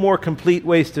no more complete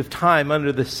waste of time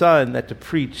under the sun than to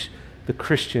preach the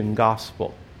Christian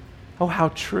gospel." Oh, how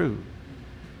true.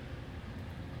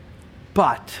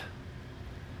 But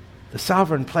the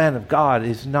sovereign plan of God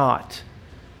is not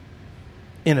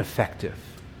ineffective.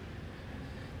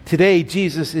 Today,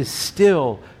 Jesus is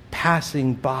still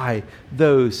passing by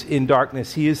those in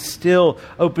darkness. He is still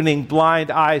opening blind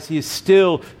eyes. He is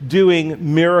still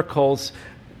doing miracles,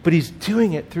 but he's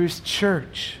doing it through his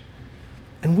church.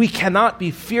 And we cannot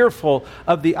be fearful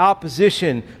of the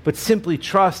opposition, but simply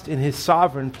trust in his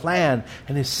sovereign plan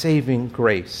and his saving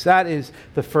grace. That is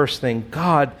the first thing.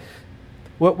 God,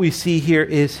 what we see here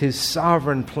is his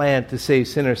sovereign plan to save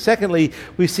sinners. Secondly,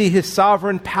 we see his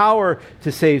sovereign power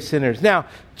to save sinners. Now,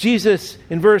 Jesus,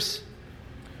 in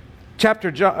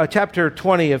chapter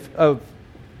 20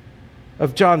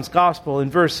 of John's Gospel,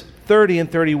 in verse 30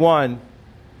 and 31,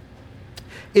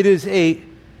 it is a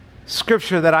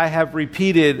scripture that I have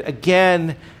repeated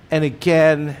again and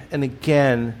again and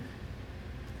again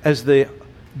as the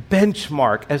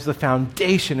benchmark, as the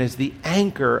foundation, as the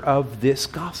anchor of this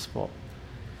gospel.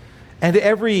 And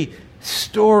every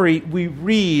story we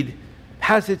read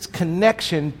has its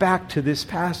connection back to this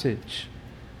passage.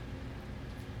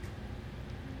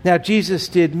 Now, Jesus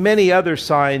did many other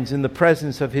signs in the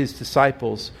presence of his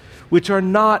disciples, which are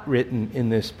not written in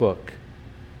this book,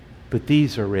 but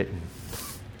these are written,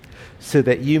 so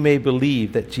that you may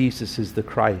believe that Jesus is the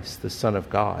Christ, the Son of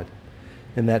God,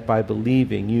 and that by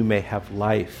believing you may have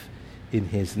life in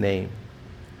his name.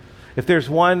 If there's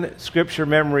one scripture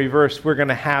memory verse we're going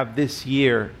to have this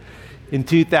year, in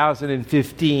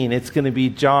 2015, it's going to be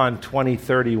John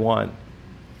 20:31.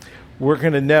 We're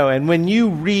going to know. And when you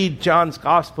read John's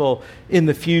gospel in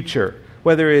the future,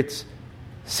 whether it's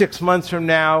 6 months from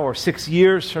now or 6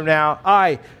 years from now,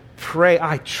 I pray,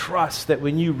 I trust that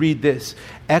when you read this,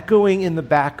 echoing in the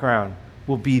background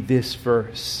will be this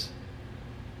verse.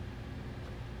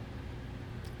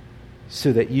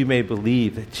 So that you may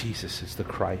believe that Jesus is the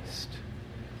Christ.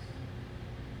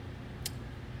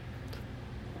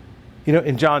 You know,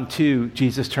 in John 2,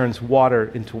 Jesus turns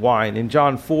water into wine. In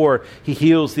John 4, he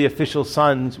heals the official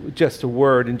sons with just a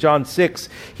word. In John 6,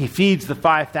 he feeds the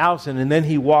 5,000 and then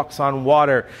he walks on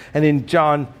water. And in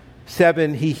John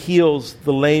 7, he heals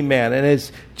the lame man. And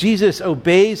as Jesus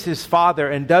obeys his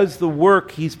Father and does the work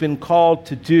he's been called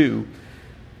to do,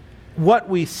 what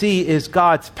we see is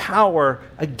God's power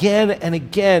again and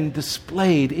again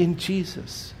displayed in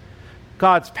Jesus.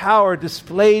 God's power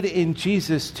displayed in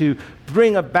Jesus to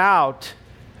bring about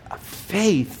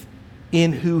faith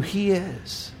in who he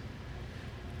is.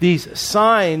 These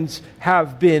signs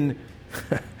have been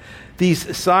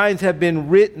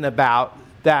written about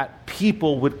that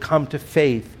people would come to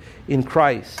faith in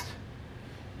Christ.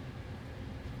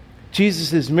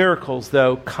 Jesus' miracles,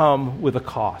 though, come with a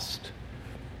cost.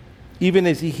 Even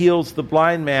as he heals the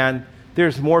blind man,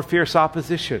 there's more fierce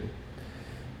opposition.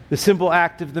 The simple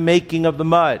act of the making of the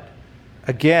mud,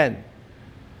 again,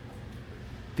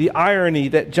 the irony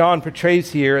that John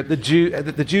portrays here,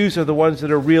 that the Jews are the ones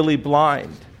that are really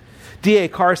blind. D.A.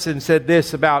 Carson said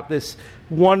this about this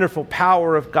wonderful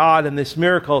power of God and this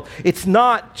miracle. It's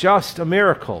not just a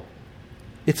miracle.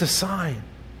 It's a sign.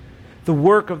 The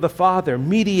work of the Father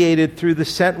mediated through the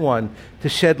sent one to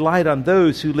shed light on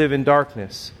those who live in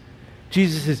darkness.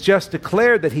 Jesus has just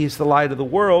declared that he's the light of the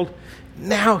world.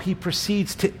 Now he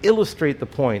proceeds to illustrate the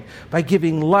point by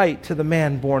giving light to the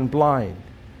man born blind.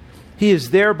 He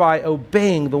is thereby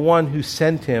obeying the one who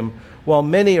sent him, while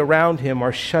many around him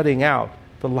are shutting out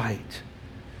the light.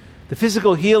 The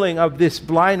physical healing of this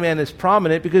blind man is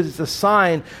prominent because it's a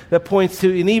sign that points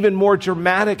to an even more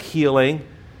dramatic healing,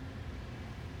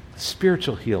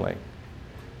 spiritual healing.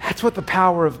 That's what the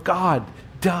power of God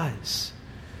does.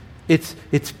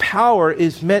 Its power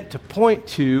is meant to point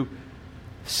to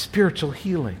spiritual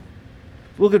healing.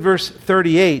 Look at verse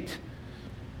 38.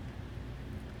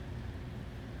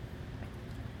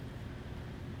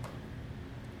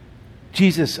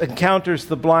 Jesus encounters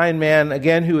the blind man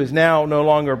again, who is now no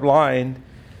longer blind.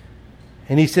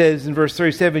 And he says in verse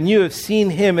 37, "You have seen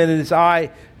him, and it is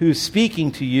I who is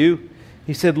speaking to you."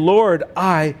 He said, "Lord,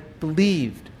 I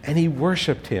believed." And he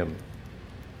worshiped him.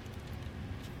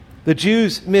 The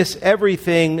Jews miss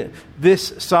everything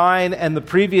this sign and the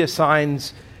previous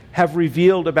signs have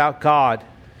revealed about God.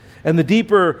 And the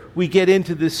deeper we get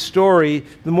into this story,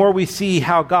 the more we see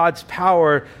how God's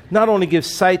power not only gives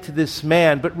sight to this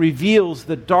man, but reveals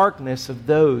the darkness of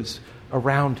those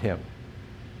around him.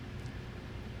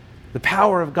 The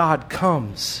power of God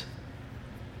comes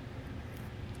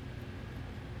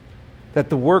that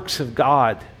the works of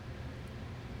God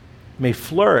may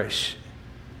flourish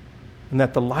and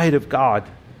that the light of God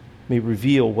may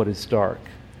reveal what is dark.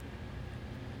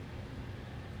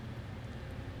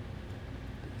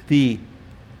 The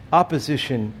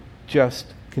opposition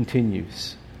just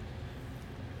continues.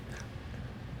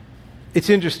 It's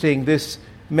interesting, this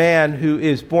man who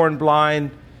is born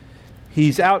blind,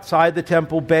 he's outside the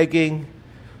temple begging.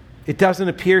 It doesn't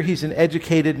appear he's an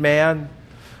educated man,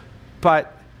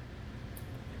 but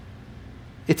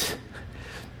it's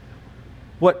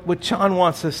what John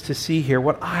wants us to see here,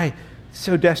 what I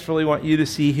so desperately want you to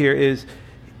see here, is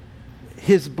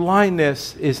his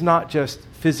blindness is not just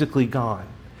physically gone.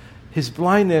 His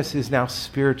blindness is now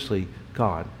spiritually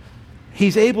gone.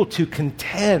 He's able to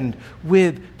contend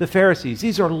with the Pharisees.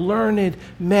 These are learned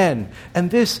men.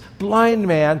 And this blind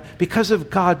man, because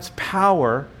of God's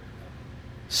power,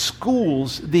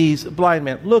 schools these blind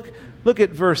men. Look Look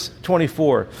at verse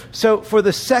 24. So for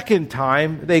the second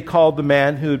time, they called the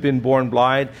man who had been born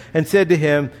blind and said to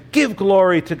him, "Give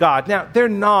glory to God." Now, they're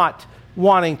not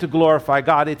wanting to glorify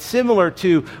God. It's similar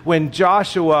to when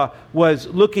Joshua was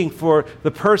looking for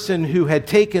the person who had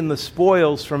taken the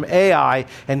spoils from Ai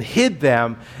and hid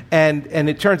them, and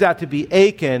it turns out to be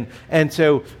Achan. And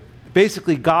so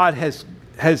basically God has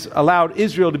allowed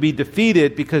Israel to be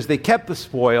defeated because they kept the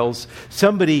spoils.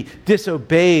 Somebody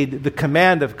disobeyed the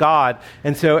command of God.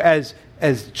 And so as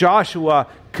Joshua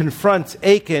confronts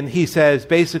Achan, he says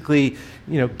basically,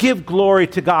 give glory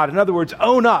to God. In other words,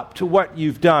 own up to what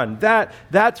you've done.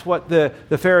 That's what the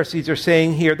Pharisees are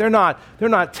saying here. They're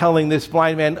not telling this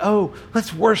blind man, "Oh,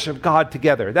 let's worship God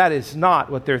together." That is not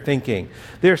what they're thinking.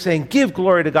 They're saying, "Give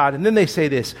glory to God." And then they say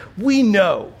this, "We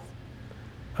know."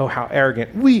 Oh, how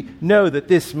arrogant. "We know that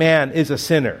this man is a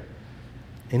sinner."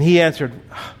 And he answered,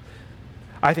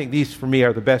 I think these for me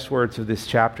are the best words of this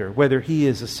chapter. "Whether he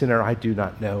is a sinner, I do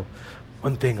not know.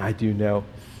 One thing I do know,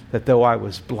 that though I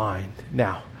was blind,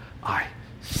 now I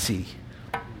see."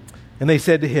 And they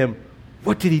said to him,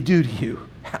 "What did he do to you?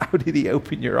 How did he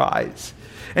open your eyes?"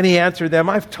 And he answered them,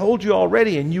 "I've told you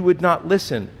already, and you would not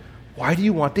listen. Why do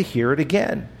you want to hear it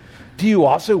again? Do you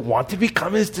also want to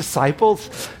become his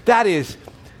disciples?" That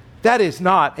is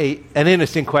not an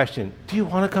innocent question. Do you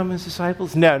want to become his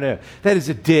disciples? No. That is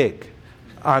a dig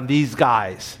on these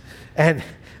guys. And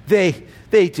they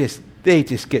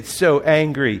just get so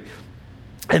angry.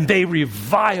 And they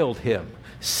reviled him,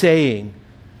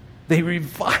 they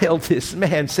reviled this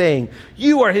man, saying,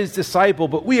 "You are his disciple,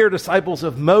 but we are disciples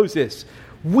of Moses.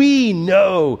 We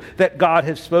know that God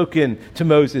has spoken to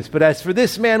Moses. But as for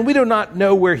this man, we do not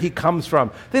know where he comes from."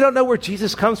 They don't know where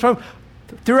Jesus comes from.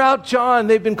 Throughout John,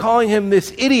 they've been calling him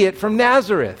this idiot from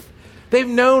Nazareth. They've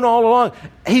known all along.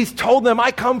 He's told them,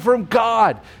 "I come from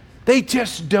God." They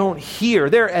just don't hear.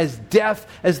 They're as deaf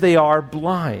as they are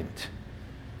blind.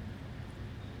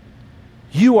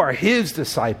 You are his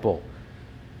disciple.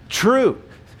 True.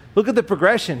 Look at the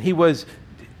progression. He was,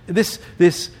 this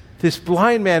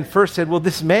blind man first said, "Well,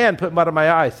 this man put mud in my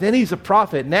eyes." Then he's a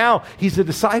prophet. Now he's a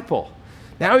disciple.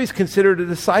 Now he's considered a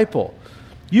disciple.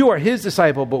 You are his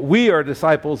disciple, but we are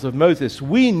disciples of Moses.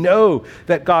 We know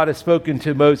that God has spoken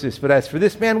to Moses, but as for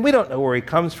this man, we don't know where he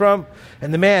comes from.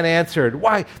 And the man answered,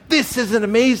 "Why, this is an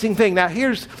amazing thing." Now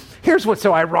here's what's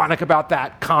so ironic about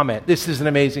that comment. This is an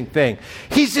amazing thing.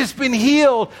 He's just been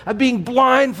healed of being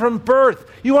blind from birth.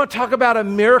 You want to talk about a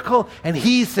miracle? And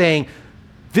he's saying,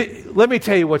 let me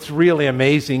tell you what's really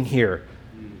amazing here.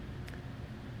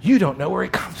 You don't know where he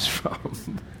comes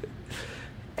from.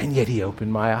 And yet he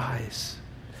opened my eyes.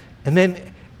 And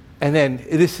then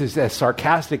this is as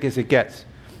sarcastic as it gets.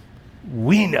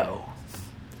 We know.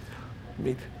 I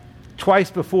mean,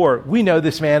 twice before, we know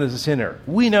this man is a sinner.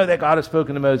 We know that God has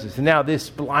spoken to Moses. And now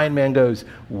this blind man goes,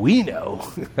 "We know."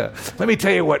 Let me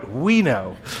tell you what we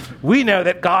know. We know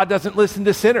that God doesn't listen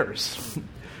to sinners.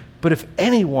 But if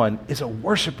anyone is a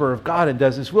worshiper of God and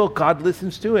does his will, God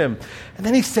listens to him. And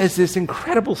then he says this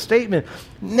incredible statement.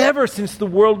 "Never since the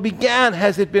world began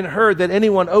has it been heard that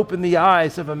anyone opened the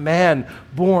eyes of a man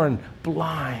born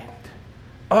blind."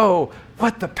 Oh,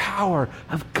 what the power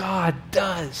of God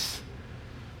does.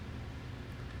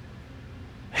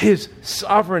 His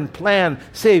sovereign plan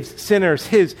saves sinners.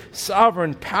 His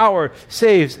sovereign power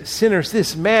saves sinners.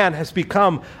 This man has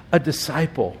become a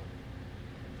disciple.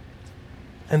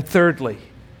 And thirdly,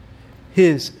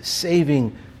 his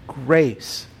saving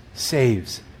grace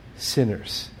saves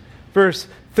sinners. Verse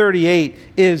 38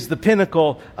 is the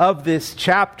pinnacle of this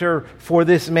chapter for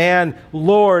this man.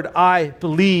 "Lord, I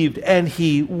believed," and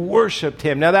he worshiped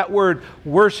him. Now that word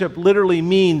worship literally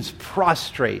means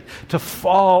prostrate, to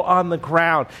fall on the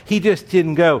ground. He just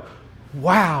didn't go,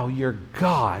 "Wow, you're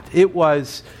God." It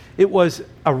was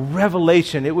a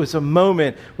revelation. It was a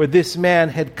moment where this man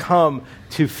had come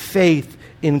to faith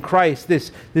in Christ.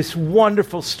 This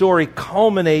wonderful story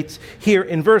culminates here.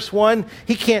 In verse 1,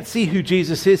 he can't see who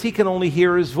Jesus is. He can only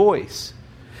hear his voice.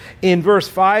 In verse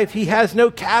 5, he has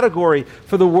no category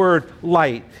for the word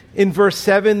light. In verse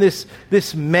 7, this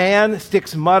man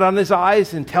sticks mud on his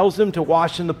eyes and tells him to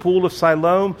wash in the pool of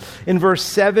Siloam. In verse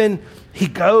 7, he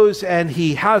goes and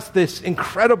he has this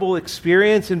incredible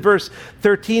experience. In verse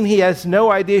 13, he has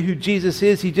no idea who Jesus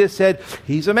is. He just said,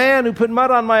 "He's a man who put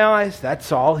mud on my eyes."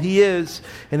 That's all he is.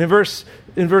 And in verse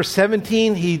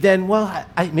 17, he then,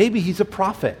 maybe he's a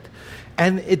prophet.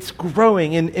 And it's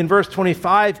growing. In verse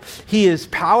 25, he is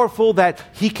powerful that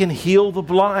he can heal the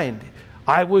blind.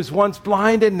 "I was once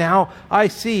blind and now I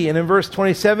see." And in verse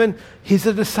 27, he's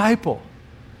a disciple.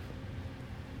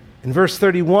 In verse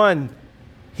 31,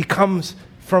 he comes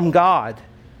from God.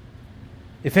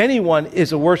 If anyone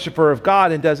is a worshiper of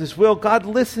God and does his will, God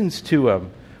listens to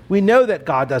him. We know that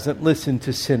God doesn't listen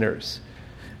to sinners.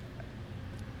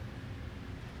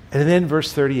 And then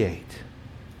verse 38,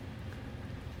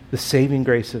 the saving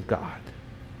grace of God.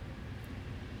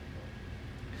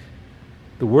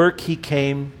 The work he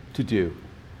came to do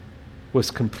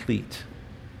was complete.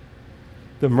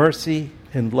 The mercy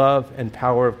and love and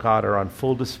power of God are on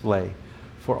full display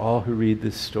for all who read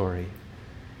this story.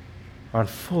 On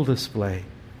full display.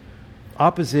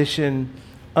 Opposition,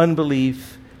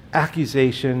 unbelief,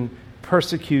 accusation,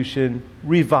 persecution,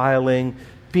 reviling,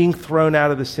 being thrown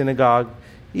out of the synagogue,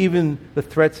 even the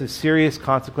threats of serious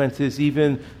consequences,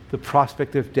 even the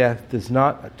prospect of death does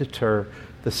not deter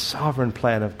the sovereign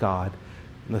plan of God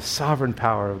and the sovereign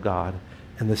power of God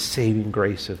and the saving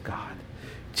grace of God.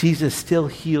 Jesus still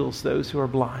heals those who are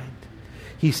blind.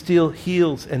 He still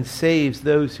heals and saves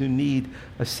those who need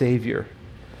a Savior.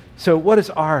 So what is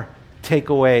our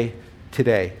takeaway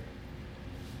today?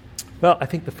 Well, I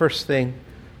think the first thing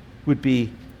would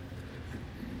be,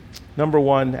 number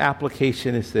one,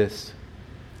 application is this.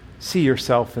 See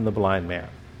yourself in the blind man.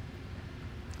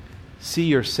 See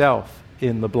yourself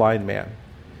in the blind man.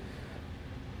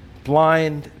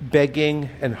 Blind, begging,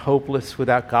 and hopeless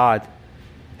without God.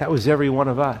 That was every one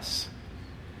of us.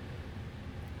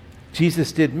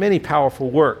 Jesus did many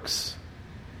powerful works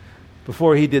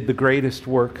before he did the greatest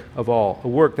work of all, a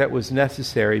work that was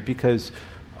necessary because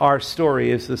our story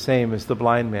is the same as the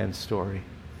blind man's story.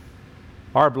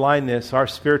 Our blindness, our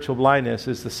spiritual blindness,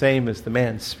 is the same as the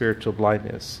man's spiritual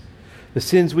blindness. The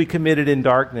sins we committed in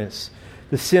darkness,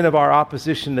 the sin of our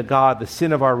opposition to God, the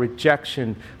sin of our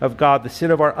rejection of God, the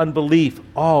sin of our unbelief,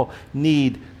 all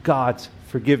need God's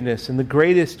forgiveness. And the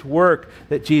greatest work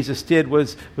that Jesus did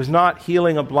was not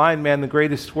healing a blind man. The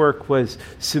greatest work was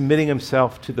submitting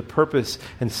himself to the purpose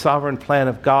and sovereign plan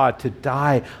of God to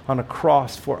die on a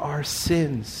cross for our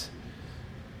sins,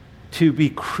 to be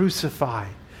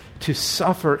crucified, to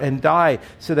suffer and die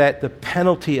so that the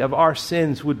penalty of our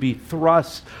sins would be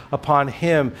thrust upon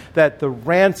him, that the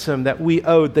ransom that we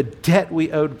owed, the debt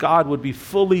we owed God, would be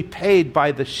fully paid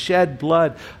by the shed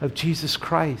blood of Jesus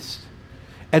Christ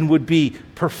and would be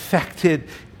perfected,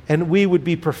 and we would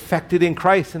be perfected in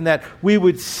Christ, and that we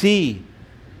would see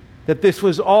that this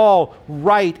was all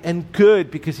right and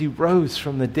good because he rose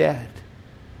from the dead.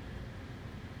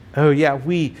 Oh yeah,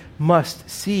 we must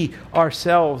see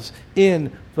ourselves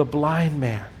in the blind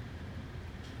man.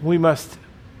 We must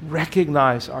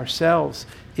recognize ourselves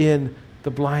in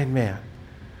the blind man.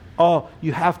 All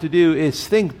you have to do is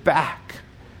think back.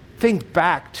 Think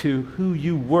back to who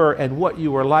you were and what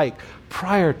you were like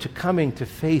prior to coming to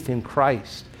faith in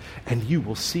Christ, and you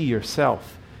will see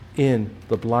yourself in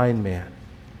the blind man.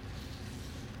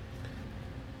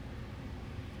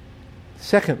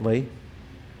 Secondly,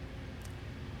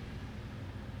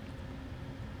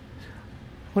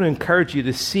 I want to encourage you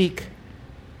to seek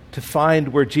to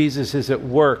find where Jesus is at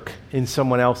work in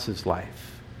someone else's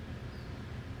life.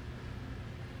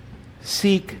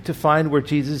 Seek to find where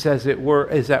Jesus is at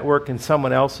work in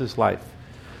someone else's life.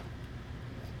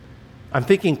 I'm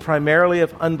thinking primarily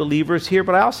of unbelievers here,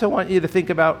 but I also want you to think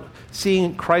about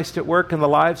seeing Christ at work in the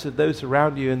lives of those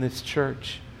around you in this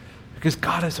church, because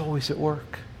God is always at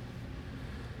work.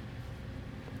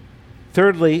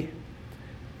 Thirdly,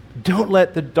 don't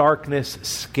let the darkness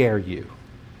scare you.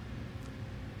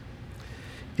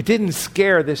 It didn't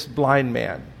scare this blind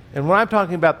man. And when I'm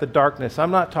talking about the darkness,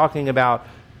 I'm not talking about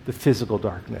the physical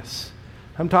darkness.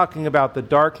 I'm talking about the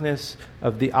darkness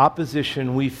of the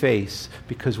opposition we face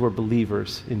because we're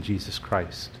believers in Jesus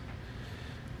Christ.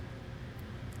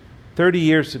 30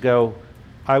 years ago,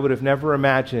 I would have never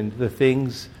imagined the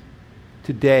things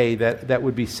today that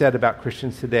would be said about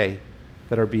Christians today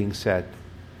that are being said.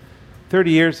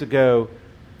 30 years ago,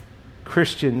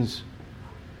 Christians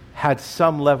had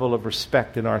some level of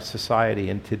respect in our society,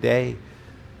 and today,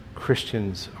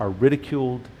 Christians are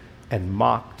ridiculed and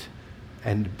mocked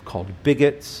and called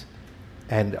bigots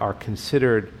and are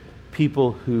considered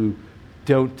people who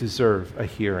don't deserve a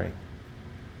hearing.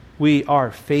 We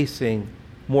are facing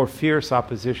more fierce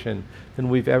opposition than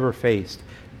we've ever faced,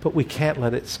 but we can't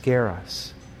let it scare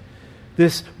us.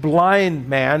 This blind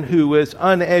man who was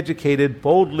uneducated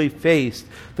boldly faced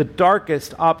the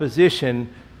darkest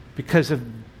opposition because of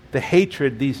the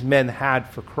hatred these men had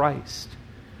for Christ.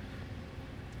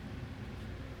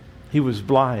 He was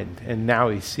blind, and now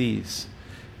he sees.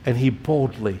 And he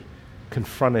boldly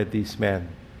confronted these men.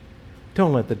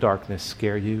 Don't let the darkness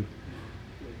scare you.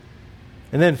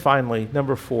 And then finally,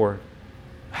 number 4,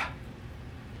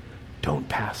 don't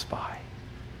pass by.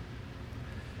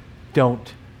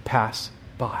 Don't pass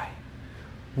by.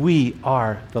 We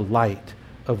are the light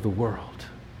of the world.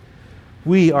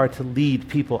 We are to lead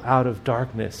people out of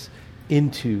darkness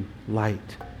into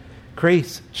light.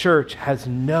 Grace Church has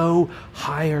no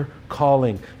higher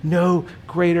calling, no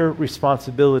greater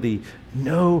responsibility,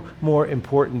 no more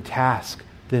important task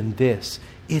than this.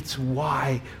 It's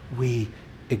why we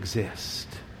exist.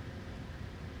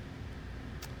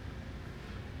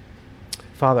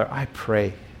 Father, I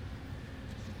pray,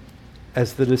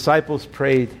 as the disciples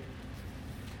prayed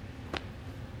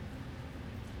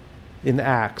in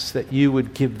Acts, that you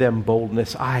would give them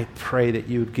boldness. I pray that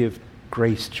you would give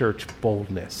Grace Church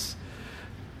boldness.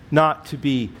 Not to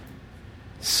be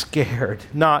scared,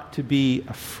 not to be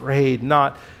afraid,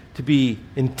 not to be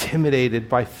intimidated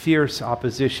by fierce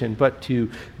opposition, but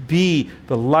to be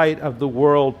the light of the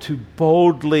world, to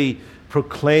boldly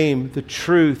proclaim the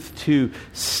truth, to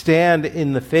stand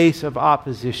in the face of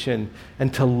opposition,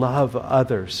 and to love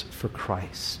others for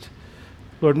Christ.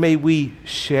 Lord, may we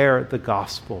share the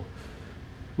gospel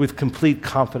with complete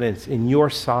confidence in your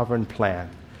sovereign plan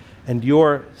and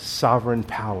your sovereign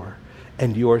power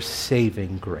and your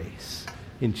saving grace.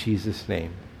 In Jesus'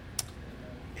 name,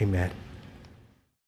 amen.